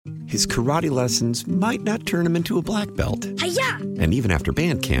His karate lessons might not turn him into a black belt. Hi-ya! And even after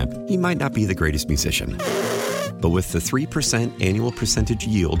band camp, he might not be the greatest musician. But with the 3% annual percentage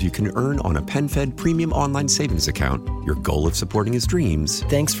yield you can earn on a PenFed premium online savings account, your goal of supporting his dreams...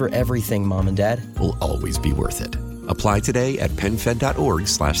 Thanks for everything, Mom and Dad. ...will always be worth it. Apply today at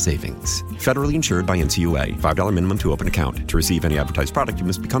PenFed.org/savings. Federally insured by NCUA. $5 minimum to open account. To receive any advertised product, you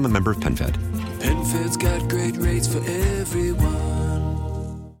must become a member of PenFed. PenFed's got great rates for everyone.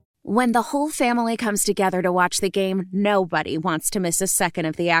 When the whole family comes together to watch the game, nobody wants to miss a second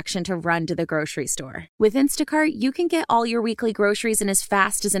of the action to run to the grocery store. With Instacart, you can get all your weekly groceries in as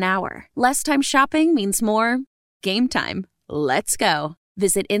fast as an hour. Less time shopping means more game time. Let's go.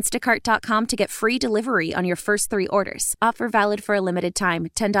 Visit instacart.com to get free delivery on your first 3 orders. Offer valid for a limited time.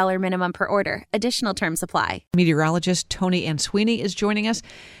 $10 minimum per order. Additional terms apply. Meteorologist Tony Ansuini is joining us.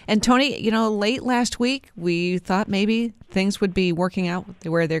 And Tony, late last week, we thought maybe things would be working out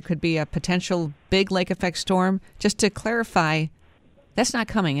where there could be a potential big lake effect storm. Just to clarify, that's not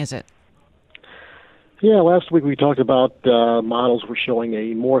coming, is it? Yeah, last week we talked about models were showing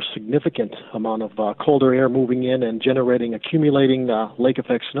a more significant amount of colder air moving in and accumulating lake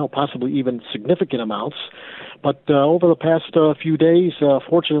effect snow, possibly even significant amounts. But over the past few days,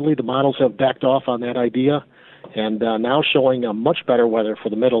 fortunately, the models have backed off on that idea and now showing much better weather for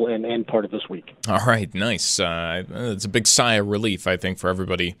the middle and end part of this week. All right, nice. It's a big sigh of relief, I think, for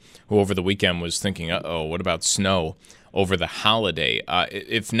everybody who over the weekend was thinking, what about snow over the holiday?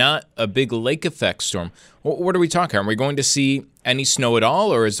 If not a big lake effect storm, what are we talking? Are we going to see any snow at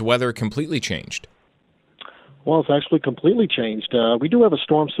all, or is the weather completely changed? Well, it's actually completely changed. We do have a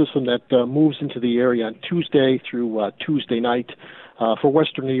storm system that moves into the area on Tuesday through Tuesday night. For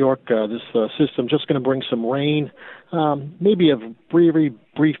western New York, this system just going to bring some rain, maybe a very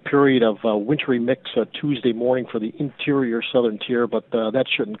brief period of wintry mix Tuesday morning for the interior southern tier, but that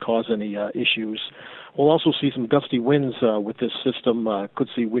shouldn't cause any issues. We'll also see some gusty winds with this system. Could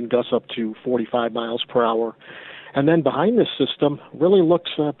see wind gusts up to 45 miles per hour. And then behind this system really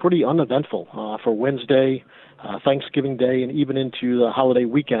looks pretty uneventful for Wednesday, Thanksgiving Day, and even into the holiday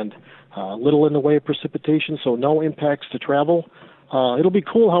weekend. Little in the way of precipitation, so no impacts to travel. It'll be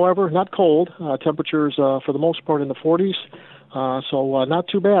cool, however, not cold. Temperatures, for the most part, in the 40s. So not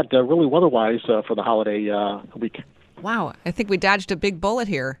too bad, really, weather-wise, for the holiday week. Wow, I think we dodged a big bullet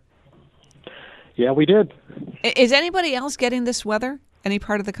here. Yeah, we did. Is anybody else getting this weather? Any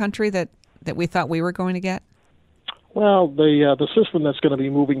part of the country that we thought we were going to get? Well, the system that's going to be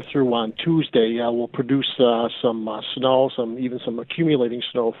moving through on Tuesday will produce some snow, even some accumulating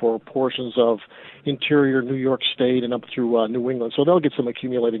snow for portions of interior New York State and up through New England. So they'll get some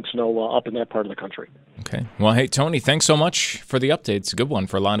accumulating snow up in that part of the country. Okay. Well, hey, Tony, thanks so much for the update. It's a good one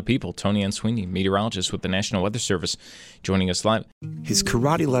for a lot of people. Tony Ansuini, meteorologist with the National Weather Service, joining us live. His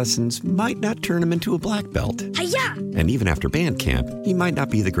karate lessons might not turn him into a black belt. Hi-ya! And even after band camp, he might not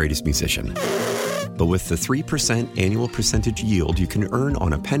be the greatest musician. But with the 3% annual percentage yield you can earn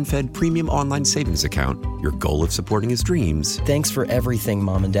on a PenFed premium online savings account, your goal of supporting his dreams... Thanks for everything,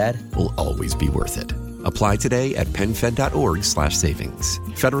 Mom and Dad. ...will always be worth it. Apply today at PenFed.org/savings.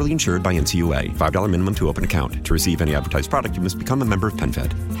 Federally insured by NCUA. $5 minimum to open account. To receive any advertised product, you must become a member of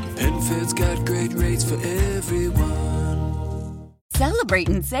PenFed. PenFed's got great rates for everyone. Celebrate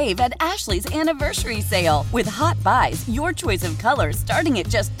and save at Ashley's Anniversary Sale. With Hot Buys, your choice of colors starting at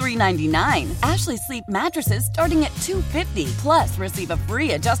just $3.99. Ashley Sleep mattresses starting at $2.50. Plus, receive a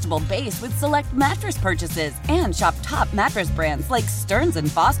free adjustable base with select mattress purchases. And shop top mattress brands like Stearns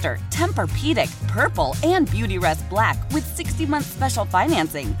 & Foster, Tempur-Pedic, Purple, and Beautyrest Black with 60-month special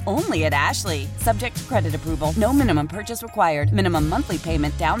financing. Only at Ashley. Subject to credit approval. No minimum purchase required. Minimum monthly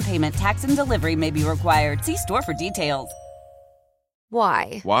payment, down payment, tax, and delivery may be required. See store for details.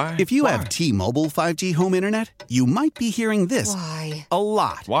 Why? If you have T-Mobile 5G home internet, you might be hearing this a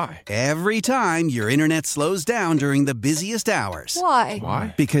lot. Why? Every time your internet slows down during the busiest hours.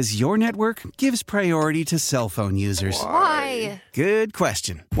 Why? Because your network gives priority to cell phone users. Why? Good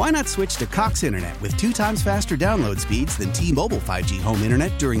question. Why not switch to Cox Internet with 2 times faster download speeds than T-Mobile 5G home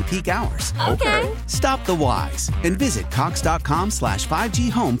internet during peak hours? Okay. Stop the whys and visit cox.com/5G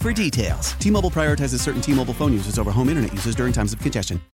home for details. T-Mobile prioritizes certain T-Mobile phone users over home internet users during times of congestion.